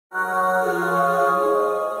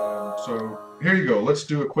So here you go. Let's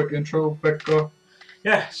do a quick intro, Pekka.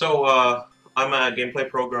 Yeah, so I'm a gameplay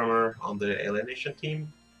programmer on the Alienation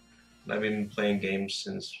team. And I've been playing games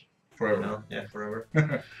since, Forever. yeah, forever.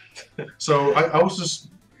 So I was just,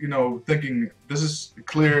 thinking this is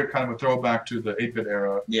clear kind of a throwback to the 8-bit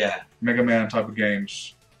era, Yeah. Mega Man type of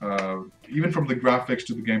games, even from the graphics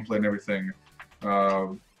to the gameplay and everything. Uh,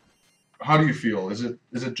 how do you feel? Is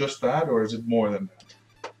it just that, or is it more than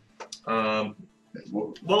Um,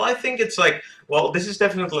 well, I think it's like, well, this is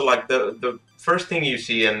definitely like the first thing you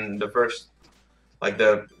see, and the first, like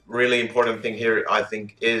the really important thing here, I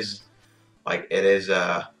think, is like it is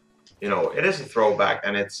it is a throwback,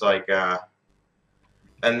 and it's like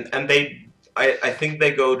and I think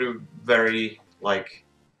they go to very like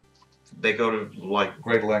they go to like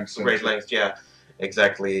great lengths? great lengths, yeah,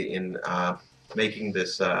 exactly, in making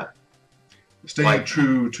this Staying like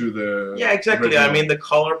true to the yeah, exactly. I original. mean, the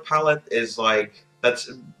color palette is like that's.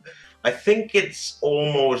 I think it's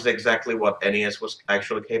almost exactly what NES was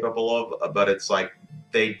actually capable of, but it's like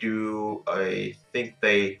they do. I think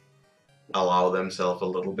they allow themselves a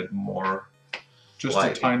little bit more. Just a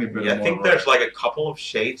Like, tiny bit yeah, I more think there's like a couple of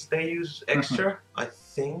shades they use variety. extra. I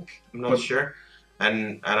think I'm not But sure,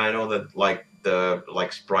 and I know that like the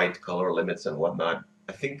like sprite color limits and whatnot.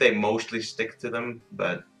 I think they mostly stick to them,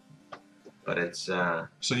 but it's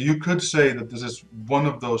so you could say that this is one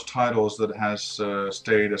of those titles that has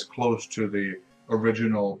stayed as close to the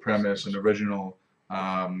original premise and original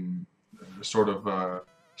um, sort of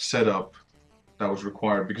setup that was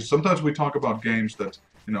required. Because sometimes we talk about games that,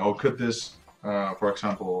 oh, could this, for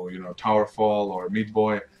example, Towerfall or Meat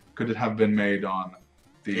Boy, could it have been made on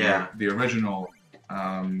yeah. the original,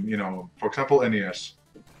 for example, NES?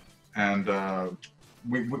 And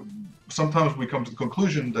we sometimes we come to the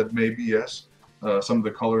conclusion that maybe yes, some of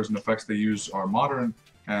the colors and effects they use are modern,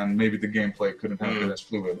 and maybe the gameplay couldn't have been as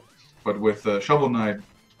fluid. But with Shovel Knight,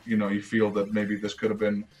 you feel that maybe this could have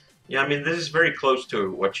been. Yeah, I mean, this is very close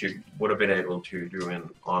to what you would have been able to do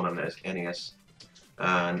on an NES.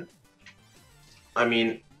 And I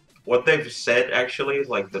mean, what they've said actually,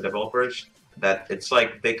 like the developers, that it's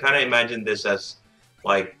like they kind of imagine this as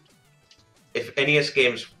like if NES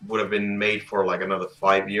games would have been made for like another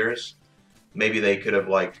 5 years, maybe they could have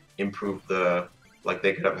like improved like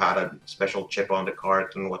they could have had a special chip on the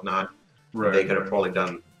cart and whatnot. Right, They could have right. probably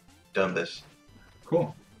done this.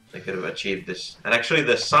 Cool. They could have achieved this. And actually,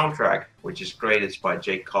 the soundtrack, which is great, it's by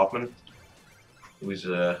Jake Kaufman, who's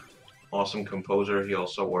a awesome composer. He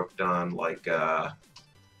also worked on like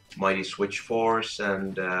Mighty Switch Force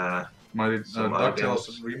and Mighty some other DuckTales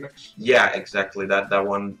games. remix. Yeah, exactly. That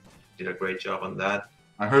one did a great job on that.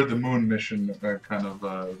 I heard the Moon Mission kind of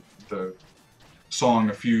the song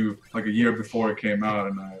like a year before it came out,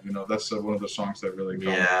 and that's one of the songs that really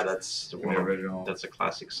got Yeah, that's in one the of original. that's a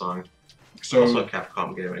classic song. Also So a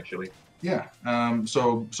Capcom game actually. yeah,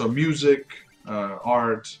 so music,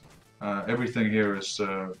 art, everything here is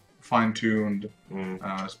fine tuned,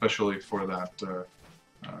 Mm. especially for that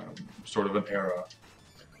sort of an era.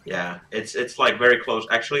 Yeah, it's like very close.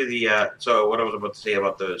 Actually, the so what I was about to say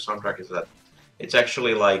about the soundtrack is that it's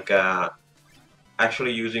actually like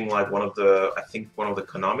actually using like one of the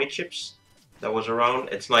Konami chips that was around.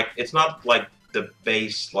 It's not like the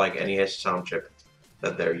base like NES sound chip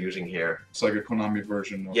that they're using here. It's like a Konami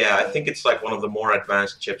version of. Yeah, I think it's like one of the more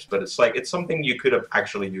advanced chips, but it's something you could have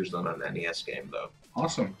actually used on an NES game though.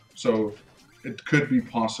 Awesome. So it could be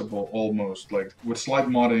possible almost like with slight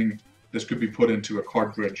modding, this could be put into a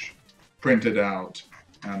cartridge, printed out,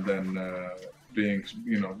 and then being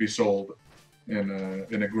be sold in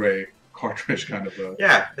a gray cartridge kind of a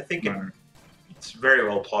Yeah, I think manner. it's very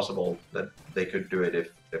well possible that they could do it if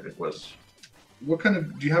it was. What kind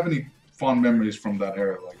of do you have any fond memories from that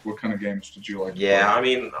era? Like what kind of games did you like to play? Yeah, I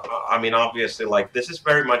mean, obviously, like this is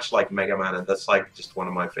very much like Mega Man, and that's like just one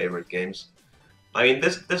of my favorite games. I mean,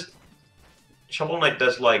 this Shovel Knight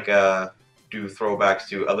does like do throwbacks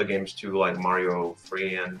to other games too, like Mario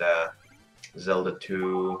 3 and Zelda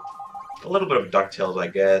 2. A little bit of DuckTales, I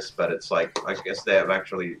guess, but it's like I guess they have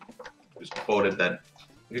actually just quoted that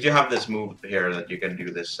because you have this move here that you can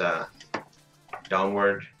do this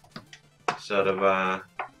downward sort of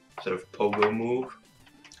pogo move.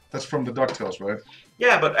 That's from the DuckTales, right?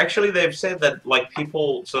 Yeah, but actually they've said that like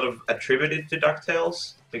people sort of attribute it to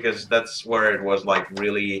DuckTales because that's where it was like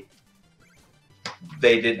really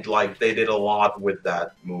they did a lot with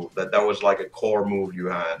that move. That was like a core move you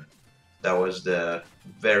had. That was the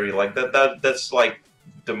very like that's like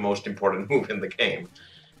the most important move in the game.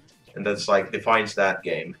 And that's like defines that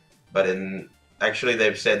game. But in actually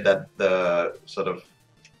they've said that the sort of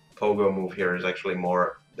pogo move here is actually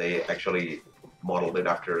more they actually modeled it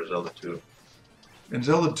after Zelda 2. In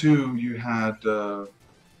Zelda 2, you had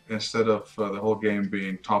instead of the whole game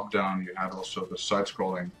being top-down, you had also the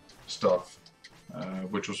side-scrolling stuff,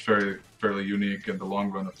 which was fairly unique in the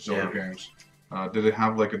long run of the Zelda Yeah. games. Did it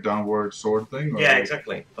have like a downward sword thing? Yeah,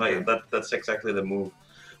 exactly. Like that's exactly the move.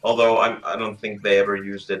 Although I don't think they ever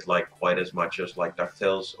used it like quite as much as like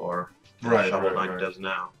DuckTales or Shovel Knight does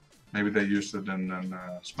now. Maybe they used it in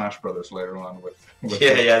Smash Brothers later on with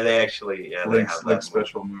Yeah, they actually they have that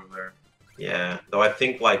special move there. Yeah, though I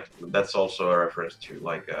think like that's also a reference to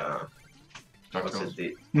like what's it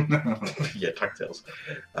the yeah DuckTales.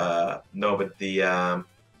 No, but the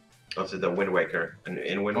what's it the Wind Waker? And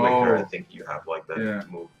in Wind Waker, I think you have like that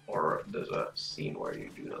move, or there's a scene where you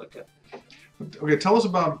do like that. Okay, tell us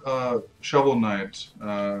about Shovel Knight.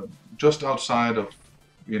 Just outside of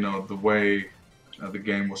the way the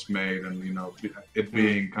game was made, and it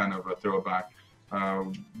being kind of a throwback.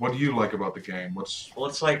 What do you like about the game? Well,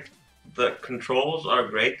 it's like the controls are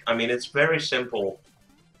great. I mean, it's very simple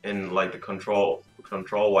in like the control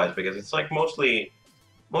wise because it's like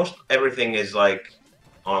most everything is like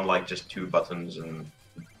on like just 2 buttons and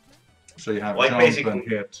so you have like jump basically and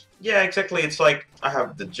hit. Yeah, exactly. It's like I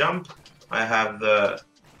have the jump, I have the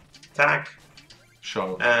attack,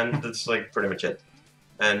 shove, and that's like pretty much it.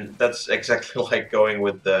 And that's exactly like going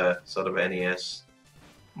with the sort of NES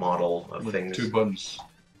model of with things. 2 buttons.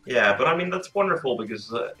 Yeah, but I mean that's wonderful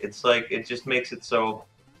because it's like it just makes it so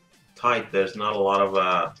tight. There's not a lot of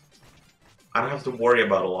I don't have to worry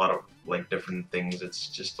about a lot of like different things. It's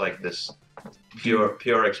just like this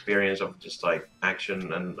pure experience of just like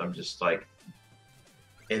action, and I'm just like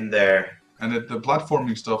in there. And the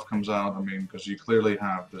platforming stuff comes out. I mean, because you clearly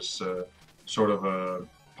have this sort of a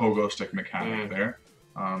pogo stick mechanic there.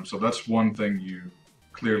 So that's one thing you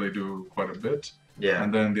clearly do quite a bit. Yeah.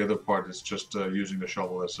 And then the other part is just using the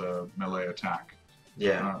shovel as a melee attack.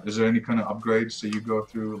 Yeah. Is there any kind of upgrades that you go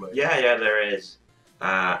through? Like... Yeah, there is.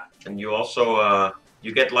 And you also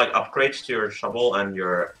you get like upgrades to your shovel and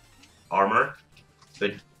your armor,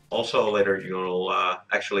 but also later you'll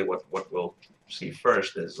actually what we'll see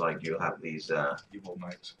first is like you have these Evil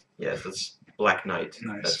Knight. Yes, that's Black Knight.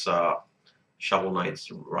 Nice. That's Shovel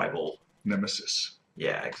Knight's rival. Nemesis.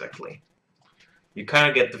 Yeah, exactly. You kind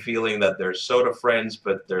of get the feeling that they're sort of friends,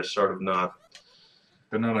 but they're sort of not.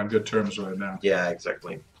 They're not on good terms right now. Yeah,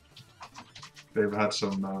 exactly. They've had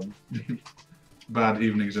some bad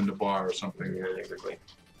evenings in the bar or something. Yeah, exactly.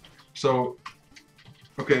 So,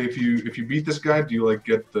 okay, if you beat this guy, do you like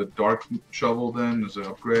get the dark shovel then as an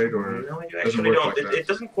upgrade, or no, you actually don't. It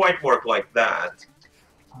doesn't quite work like that.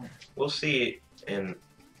 We'll see in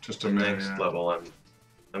just the next level, and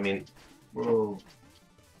I mean. Whoa.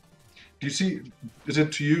 Do you see? Is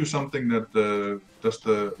it to you something that does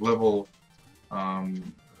the level,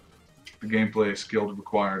 the gameplay skill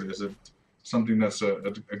required? Is it something that's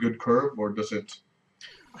a good curve, or does it?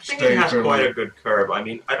 I think it has quite a good curve. I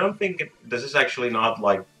mean, I don't think this is actually not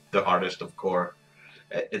like the hardest of core.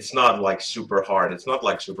 It's not like super hard. It's not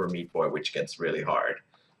like Super Meat Boy, which gets really hard.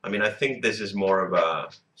 I mean, I think this is more of a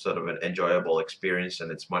sort of an enjoyable experience,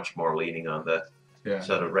 and it's much more leaning on the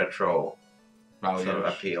sort of retro sort of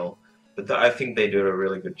appeal. But I think they do a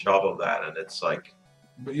really good job of that, and it's like.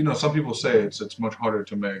 But some people say it's much harder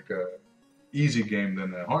to make a easy game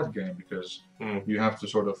than a hard game because you have to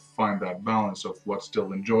sort of find that balance of what's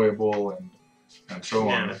still enjoyable and so on.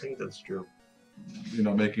 Yeah, I think that's true.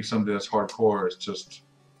 Making something that's hardcore is just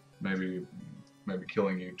maybe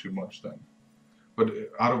killing you too much then. But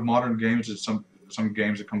out of modern games, is some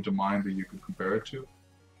games that come to mind that you could compare it to?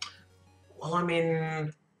 Well, I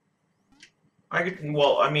mean,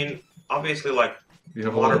 obviously, like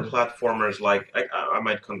modern platformers, like I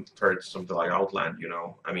might compare it to something like Outland,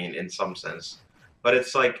 I mean, in some sense. But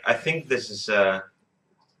it's like I think this is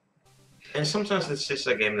in some sense it's just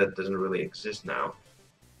a game that doesn't really exist now.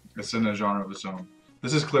 It's in a genre of its own.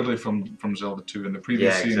 This is clearly from Zelda 2, and the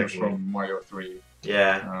previous scene was from Mario 3.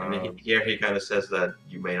 Yeah, I mean, here he kind of says that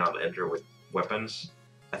you may not enter with weapons.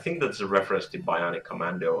 I think that's a reference to Bionic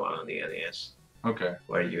Commando on the NES. Okay.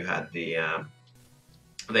 Where you had the,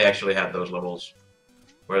 they actually had those levels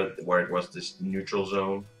where it was this neutral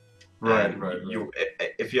zone. Right.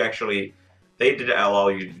 If you actually, they did allow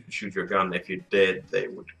you to shoot your gun. If you did, they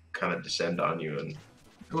would kind of descend on you, and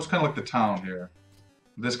it was kind of like the town here.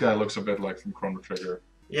 This guy looks a bit like from Chrono Trigger.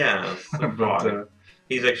 Yeah, but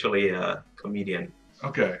he's actually a comedian.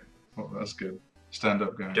 Okay, well, that's good.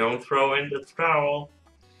 Stand-up guy. Don't throw in the towel.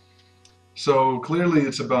 So clearly,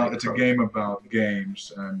 it's a game about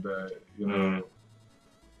games, and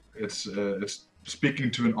it's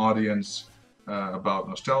speaking to an audience about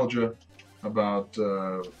nostalgia, about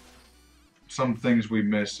some things we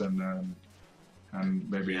miss, and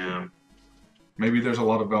Yeah. maybe there's a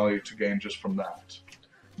lot of value to gain just from that.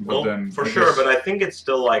 But Well, then for I sure, guess but I think it's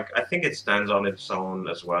still like I think it stands on its own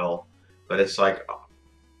as well. But it's like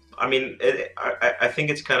I mean, I think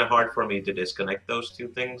it's kind of hard for me to disconnect those two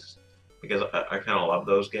things because I kind of love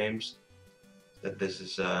those games that this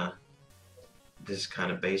is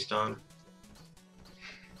kind of based on.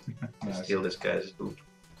 nice. Steal this guy's boot.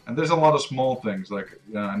 And there's a lot of small things like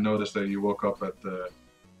I noticed that you woke up at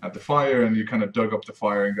the fire and you kind of dug up the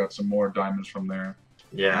fire and got some more diamonds from there.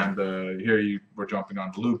 Yeah. And here you were jumping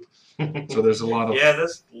on the loop. So there's a lot of Yeah,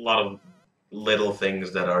 there's a lot of little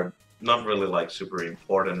things that are not really like super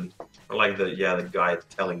important. Or like the guy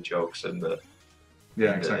telling jokes in the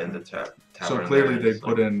yeah, in exactly. the tavern. So clearly there, they it's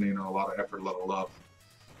put like, in a lot of effort, a lot of love.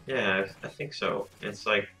 yeah, I think so. It's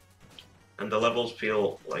like, and the levels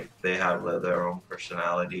feel like they have their own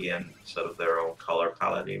personality and sort of their own color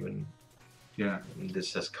palette even. Yeah. And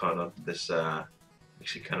this has kind of this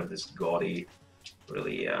actually kind of this gaudy,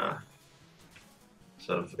 really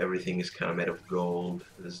sort of everything is kind of made of gold.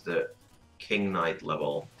 This is the King Knight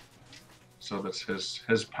level. So that's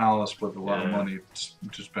his palace with a lot of Yeah. money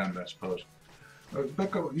to spend, I suppose.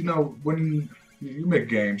 Pekka, when you make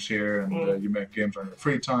games here and you make games on your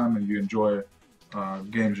free time and you enjoy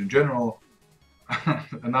games in general,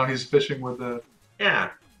 and now he's fishing with the. Yeah.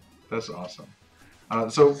 That's awesome.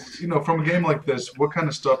 So from a game like this, what kind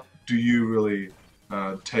of stuff do you really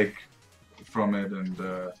take from it, and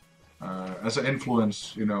as an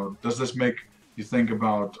influence, does this make you think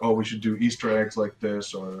about, oh, we should do Easter eggs like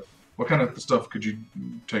this, or what kind of stuff could you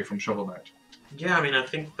take from Shovel Knight? Yeah, I mean, I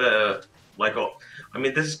think I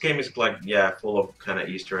mean, this game is like, full of kind of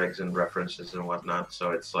Easter eggs and references and whatnot.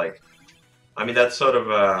 So it's like, I mean, that's sort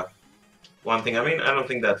of one thing. I mean, I don't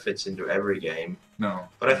think that fits into every game, No.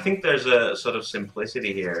 but I think there's a sort of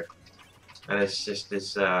simplicity here, and it's just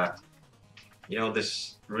this,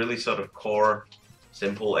 this really sort of core,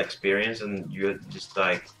 simple experience, and you just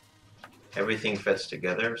like everything fits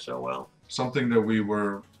together so well. Something that we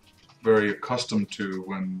were very accustomed to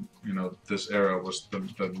when this era was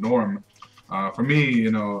the norm. For me,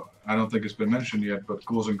 I don't think it's been mentioned yet, but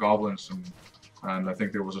Ghouls and Goblins, and I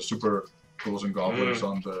think there was a Super Ghouls and Goblins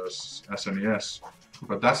on the SNES.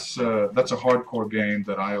 But that's a hardcore game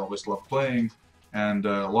that I always loved playing, and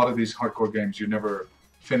a lot of these hardcore games you never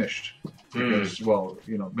finished because, well,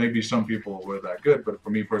 maybe some people were that good, but for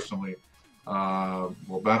me personally,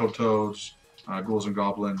 Battletoads, Ghouls and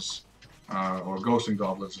Goblins, or Ghosts and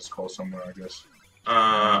Goblins, it's called somewhere, I guess.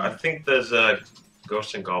 I think there's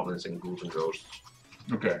Ghosts and Goblins and Ghouls and Ghosts.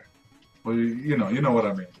 Okay. Well, you know what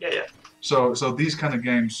I mean. Yeah. So these kind of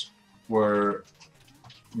games were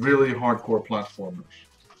really hardcore platformers,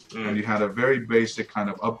 and you had a very basic kind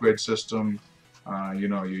of upgrade system.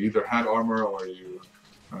 You either had armor or you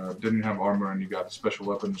didn't have armor, and you got a special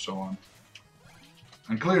weapon and so on.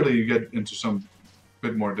 And clearly, you get into some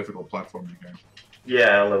bit more difficult platforming games.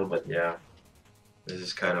 Yeah, a little bit, yeah. This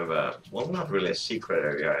is kind of not really a secret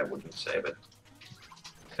area, I wouldn't say, but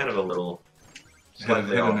kind of a little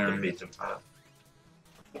slightly hidden off the area. beaten path.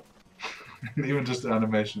 Even just the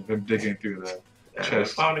animation of him digging through the I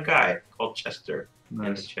chest. found a guy called Chester in the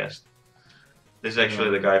Nice. chest. This is actually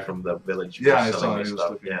the guy from the village who's Yeah, I selling saw this he was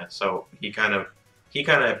stuff. looking. Yeah, so he kind of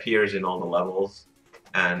appears in all the levels,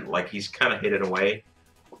 and like he's kind of hidden away.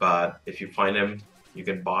 But if you find him, you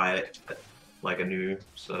can buy like a new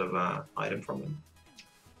sort of item from him.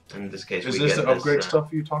 In this case, Is we this get the upgrade this, stuff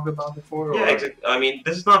you talked about before? Yeah, or? exactly. I mean,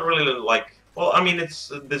 this is not really like. Well, I mean, this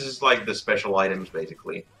is like the special items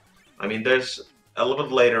basically. I mean, there's a little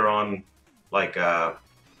bit later on, like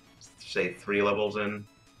say 3 levels in,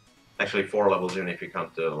 actually 4 levels in if you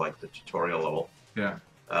count the like the tutorial level. Yeah.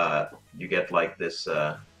 You get like this.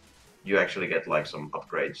 You actually get like some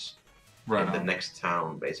upgrades Right in the on. next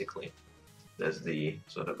town basically. There's the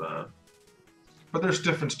sort of But there's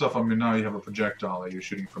different stuff. I mean, now you have a projectile that you're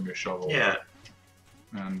shooting from your shovel. yeah,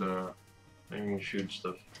 And and you shoot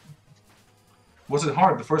stuff. was it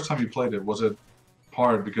hard the first time you played it? Was it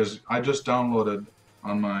hard because I just downloaded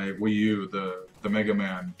on my Wii U the Mega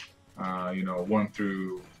Man, 1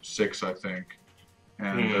 through 6, I think,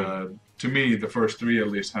 and to me the first 3 at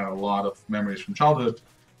least had a lot of memories from childhood,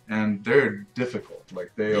 and they're difficult.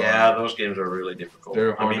 Like they Yeah, are. those games are really difficult.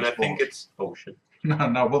 They're I hard mean, as I think balls. it's oh shit.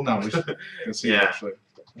 Now we can see Yeah. actually.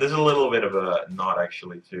 There's a little bit of a nod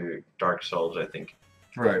actually to Dark Souls, I think,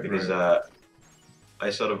 Right. because right. I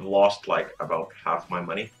sort of lost like about half my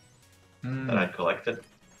money Mm. that I'd collected,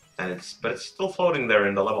 and it's still floating there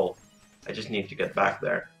in the level. I just need to get back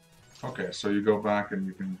there. Okay, so you go back and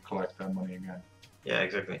you can collect that money again. Yeah,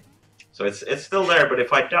 exactly. So it's still there, but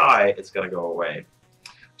if I die, it's gonna go away.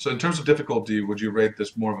 So in terms of difficulty, would you rate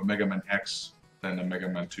this more of a Mega Man X than a Mega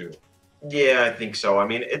Man 2? Yeah, I think so. I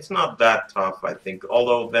mean, it's not that tough, I think.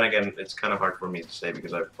 Although, then again, it's kind of hard for me to say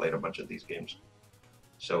because I've played a bunch of these games.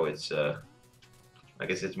 So it's, I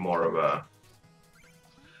guess it's more of a...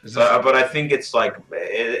 But I think it's like,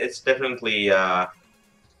 it's definitely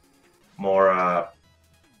more,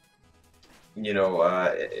 you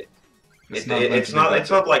know, it's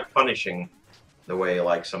not like punishing the way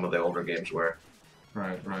like some of the older games were.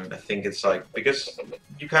 Right, right. I think it's like, because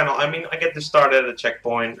you kind of, I mean, I get to start at a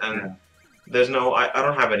checkpoint and... Yeah. There's no, I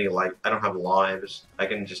don't have any, like, I don't have lives. I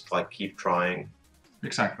can just, like, keep trying.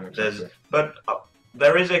 Exactly. But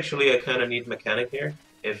there is actually a kind of neat mechanic here.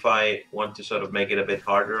 If I want to sort of make it a bit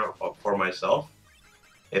harder for myself.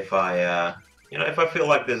 If I, you know, if I feel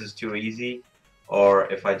like this is too easy,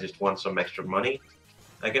 or if I just want some extra money,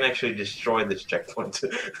 I can actually destroy this checkpoint.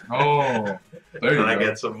 Oh, there you go. And I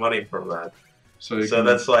get some money from that. So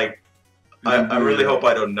that's like, I really hope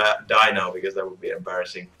I don't die now, because that would be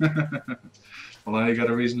embarrassing. Well, now you got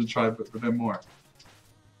a reason to try a bit more.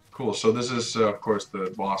 Cool. So this is, of course,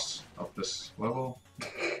 the boss of this level.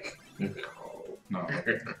 No.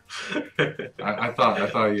 I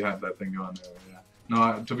thought you had that thing going there. Yeah.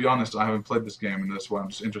 No, to be honest, I haven't played this game, and that's why I'm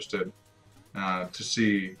just interested to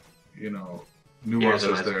see, you know,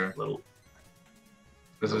 nuances there.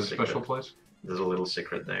 This is a special place. There's a little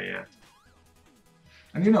secret there, yeah.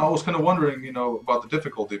 And you know, I was kind of wondering, you know, about the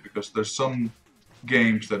difficulty, because there's some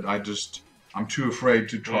games that I'm too afraid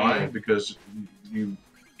to try because you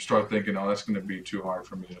start thinking, oh, that's going to be too hard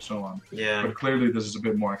for me, and so on. Yeah. But clearly, this is a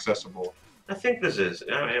bit more accessible. I think this is.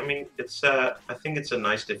 I mean, it's. I think it's a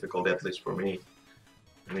nice difficulty, at least for me.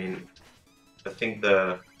 I mean, I think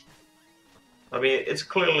it's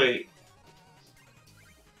clearly.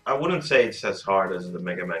 I wouldn't say it's as hard as the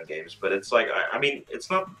Mega Man games, but it's like, I mean, it's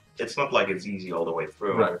not like it's easy all the way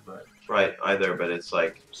through. Right, either, but it's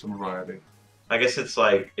like... Some variety. I guess it's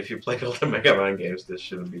like, if you play all the Mega Man games, this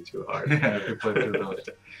shouldn't be too hard. Yeah, if you play through those.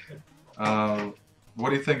 What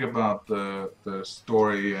do you think about the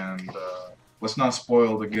story and... let's not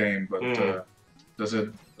spoil the game, but does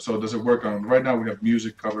it work on... Right now we have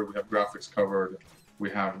music covered, we have graphics covered, we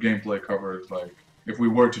have gameplay covered. Like, if we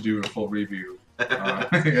were to do a full review...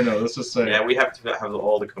 you know, let's just say... Yeah, we have to have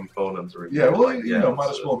all the components reviewed. Yeah, well, you know, might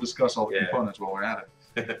as well discuss all the components while we're at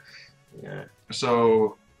it. Yeah.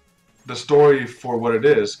 So, the story for what it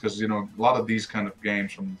is, because, you know, a lot of these kind of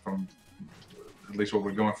games from at least what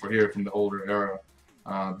we're going for here, from the older era,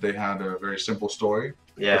 they had a very simple story.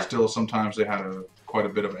 Yeah. But still, sometimes they had quite a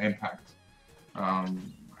bit of impact.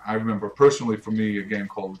 I remember personally, for me, a game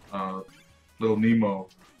called Little Nemo,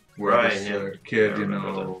 where this kid, you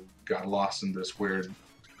know, got lost in this weird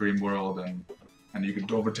dream world, and you could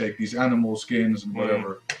overtake these animal skins and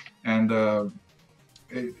whatever. And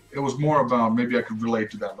it was more about, maybe I could relate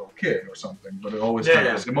to that little kid or something, but it always had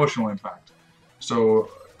this emotional impact.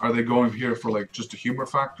 So are they going here for like just a humor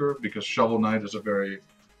factor? Because Shovel Knight is a very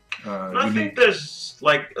I think there's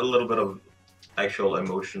like a little bit of actual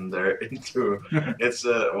emotion there into it's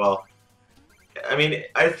well, I mean,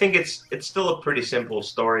 I think it's still a pretty simple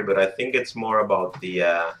story, but I think it's more about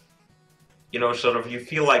the you know, sort of, you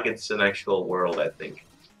feel like it's an actual world, I think.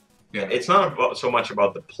 Yeah. It's not so much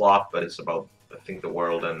about the plot, but it's about, I think, the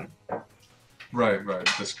world and... Right.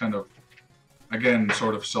 This kind of, again,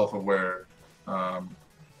 sort of self-aware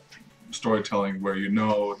storytelling where you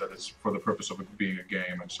know that it's for the purpose of it being a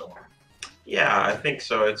game and so on. Yeah, I think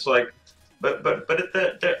so. It's like... But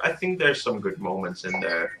I think there's some good moments in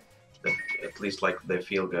there that at least, like, they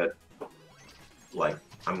feel good. Like,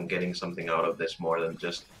 I'm getting something out of this more than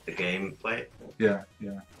just the gameplay. Yeah.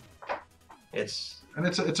 It's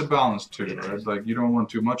a balance too, right? Like, you don't want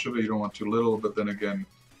too much of it, you don't want too little, but then again,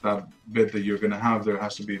 that bit that you're gonna have there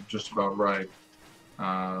has to be just about right.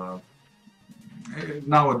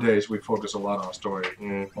 Nowadays, we focus a lot on story.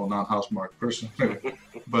 Well, not Housemarque personally,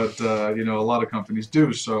 but you know, a lot of companies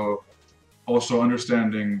do. So, also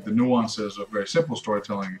understanding the nuances of very simple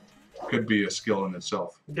storytelling could be a skill in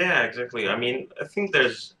itself. Yeah, exactly. I mean, I think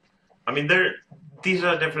these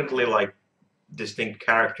are definitely like distinct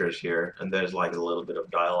characters here, and there's like a little bit of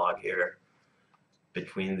dialogue here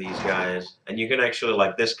between these guys, and you can actually,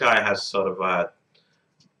 like, this guy has sort of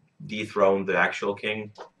dethroned the actual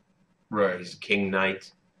king. Right. He's King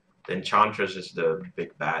Knight. The Enchantress is the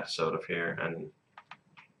big bad sort of here, and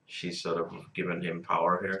she's sort of given him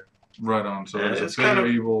power here. Right on. So there's bigger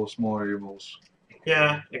evil, smaller evils.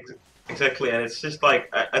 Yeah, exactly. And it's just like,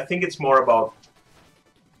 I think it's more about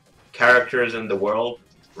characters in the world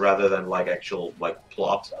rather than like actual like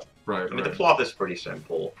plot. Right. I mean, the right. plot is pretty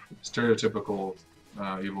simple. Stereotypical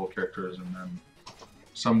evil characters and then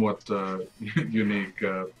somewhat unique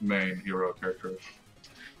main hero characters.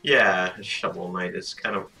 Yeah, Shovel Knight is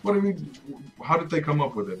kind of. What do you mean? How did they come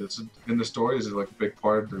up with it? It's in the story. Is it like a big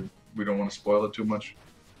part that we don't want to spoil it too much?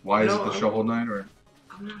 Why is it the Shovel Knight or?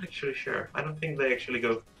 I'm not actually sure. I don't think they actually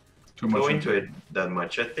go Too much into it that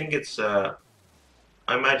much. I think it's. I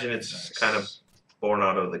imagine it's Nice. kind of born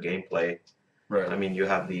out of the gameplay. Right. I mean, you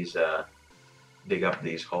have these dig up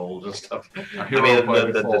these holes and stuff. A I hero mean, by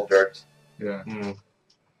the default. dirt. Yeah. Mm.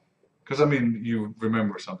 Because I mean, you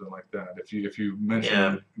remember something like that. If you mention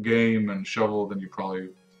Yeah. game and shovel, then you probably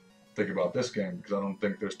think about this game because I don't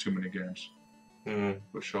think there's too many games Mm.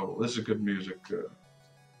 with shovel. This is a good music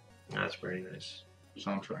That's very nice.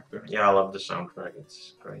 soundtrack there. Yeah, I love the soundtrack.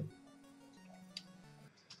 It's great.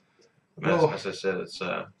 Well- As I said, it's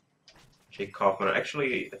Jake Kaufman.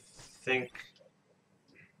 Actually, I think.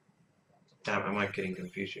 Damn, am I getting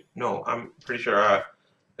confused here? No, I'm pretty sure.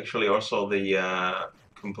 Actually, also the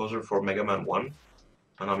composer for Mega Man 1,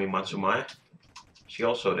 Hanami Matsumae, she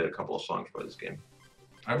also did a couple of songs for this game,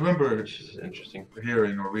 I remember which is interesting.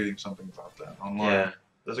 hearing or reading something about that online, Yeah,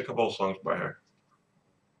 there's a couple of songs by her.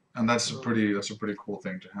 and that's a pretty cool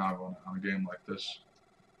thing to have on a game like this.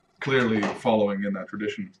 Clearly following in that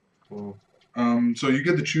tradition. Mm. So you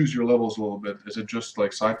get to choose your levels a little bit. Is it just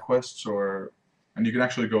like side quests, or and you can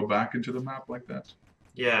actually go back into the map like that?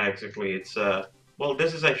 Yeah, exactly. It's well,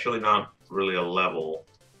 this is actually not really a level,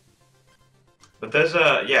 but there's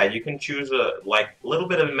a yeah. You can choose a like little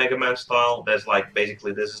bit of Mega Man style. There's like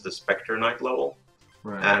basically this is the Spectre Knight level,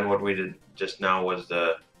 Right. and what we did just now was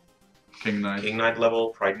the King Knight. King Knight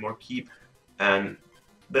level, Pridemore Keep, and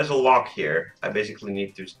there's a lock here. I basically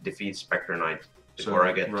need to defeat Spectre Knight before So,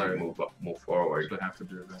 I get right. to move forward. So I have to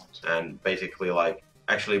do that. And basically, like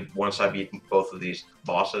actually, once I beat both of these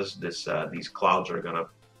bosses, these clouds are gonna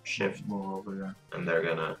shift, Move over, yeah. and they're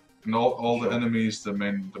gonna And all the Sure. enemies, the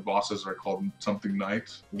bosses are called something Knight.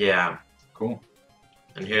 yeah. Cool.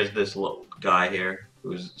 And here's this little guy here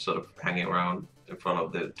who's sort of hanging around in front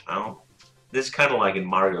of the town. This is kind of like in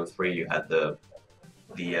Mario 3, you had the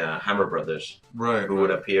Hammer Brothers Right. who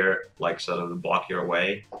would appear like sort of to block your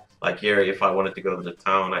way. Like here, if I wanted to go to the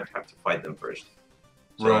town, I'd have to fight them first.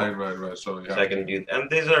 So, Right. So yeah. So I can do, and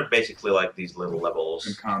these are basically like these little levels.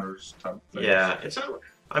 Encounters type things. Yeah, it's not.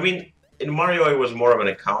 I mean, in Mario, it was more of an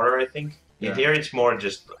encounter. I think. Yeah. In here, it's more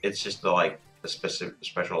just. It's just like a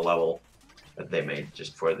special level that they made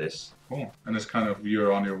just for this. Cool. And it's kind of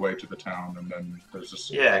you're on your way to the town, and then there's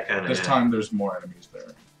this. Yeah, kind of. This time there's more enemies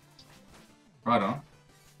there. Right on.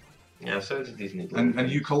 Yeah, so it's these neat. And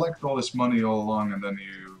little you things. collect all this money all along, and then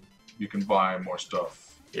you can buy more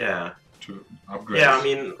stuff Yeah. to upgrade. Yeah, I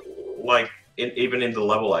mean, like even in the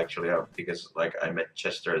level actually, because like I met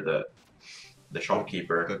Chester, the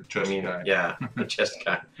shopkeeper. The chest I mean, guy. yeah, the chest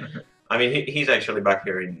guy. I mean, he's actually back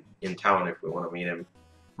here in town if we want to meet him.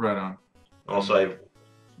 Right on. Also,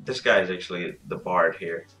 this guy is actually the bard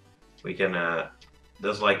here. We can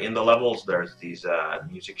there's like in the levels there's these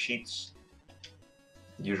music sheets,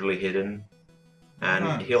 usually hidden, and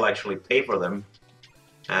Huh. he'll actually pay for them.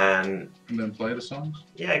 And And then play the songs.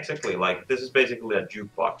 yeah, exactly. Like this is basically a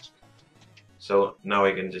jukebox. So now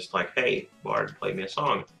we can just like, hey, bard, play me a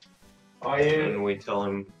song, and we tell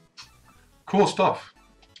him Cool stuff.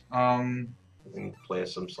 we can play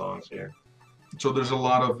some songs here. So there's a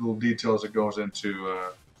lot of little details that goes into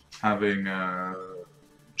having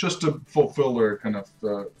just a fuller kind of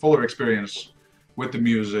fuller experience with the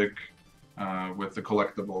music, with the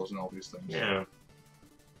collectibles and all these things. Yeah,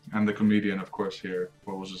 And the comedian, of course, here.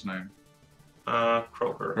 What was his name?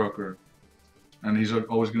 Croker. Croker. And he's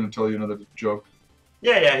always going to tell you another joke.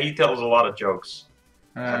 Yeah, he tells a lot of jokes.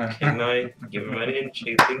 Uh, King Knight, give him an inch,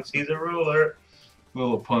 he thinks he's a ruler.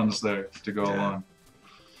 little puns there to go Yeah. along.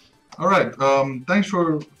 All right. Thanks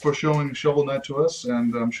for showing Shovel Knight to us,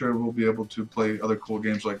 and I'm sure we'll be able to play other cool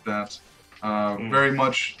games like that. Very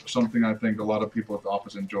much something I think a lot of people at the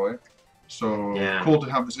office enjoy. So Yeah. cool to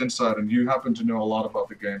have this insight, and you happen to know a lot about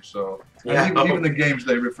the game. So and Yeah. even the games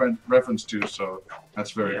they reference to. So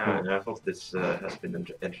that's very Yeah, cool. and I hope this has been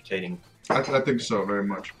entertaining. I think so very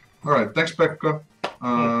much. All right. Thanks, Pekka.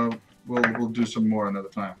 We'll do some more another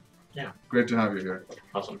time. Yeah. Great to have you here.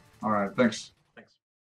 Awesome. All right. Thanks.